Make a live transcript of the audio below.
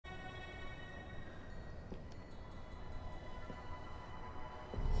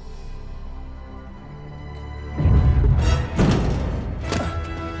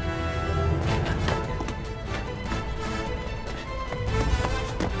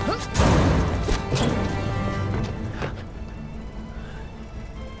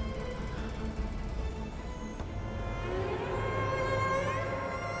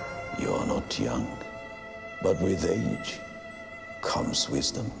But with age comes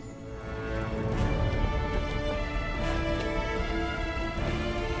wisdom.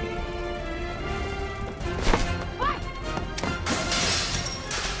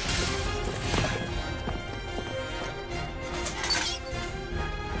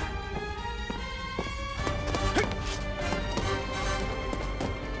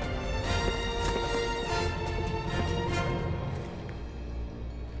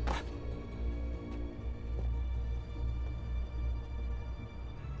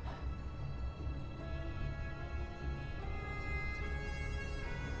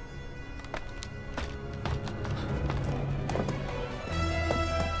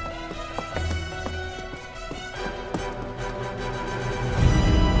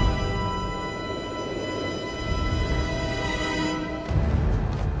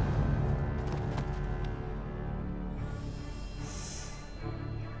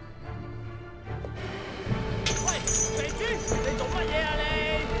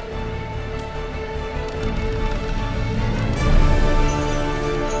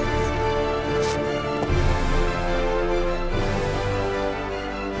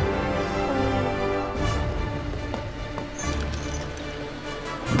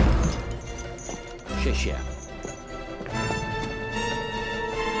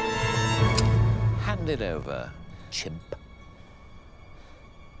 Hand it over, chimp.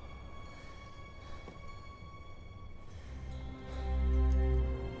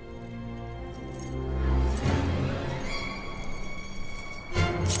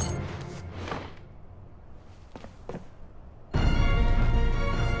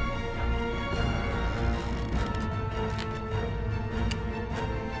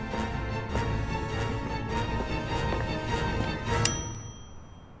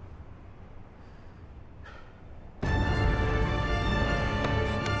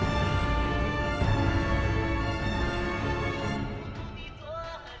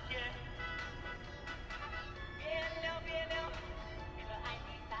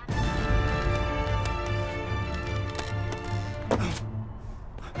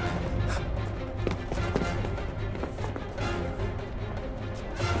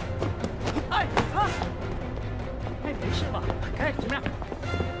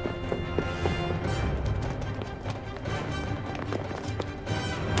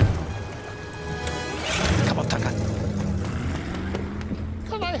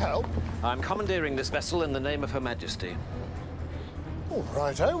 I'm commandeering this vessel in the name of Her Majesty. All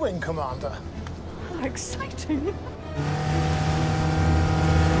right, Wing Commander. How exciting!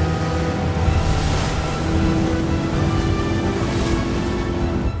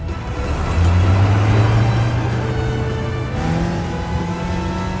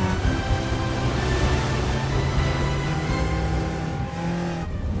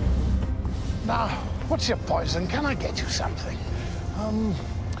 Now, what's your poison? Can I get you something?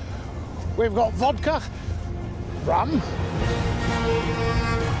 We've got vodka, rum.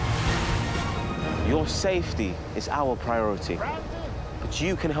 Your safety is our priority, but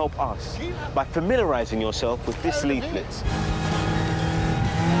you can help us by familiarizing yourself with this leaflet.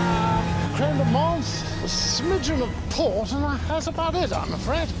 Creme de menthe, a smidgen of port, and that's about it, I'm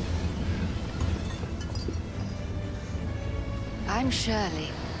afraid. I'm Shirley.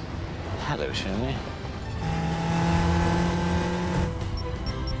 Hello, Shirley.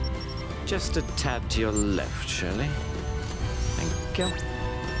 Just a tad to your left, Shirley. Thank you.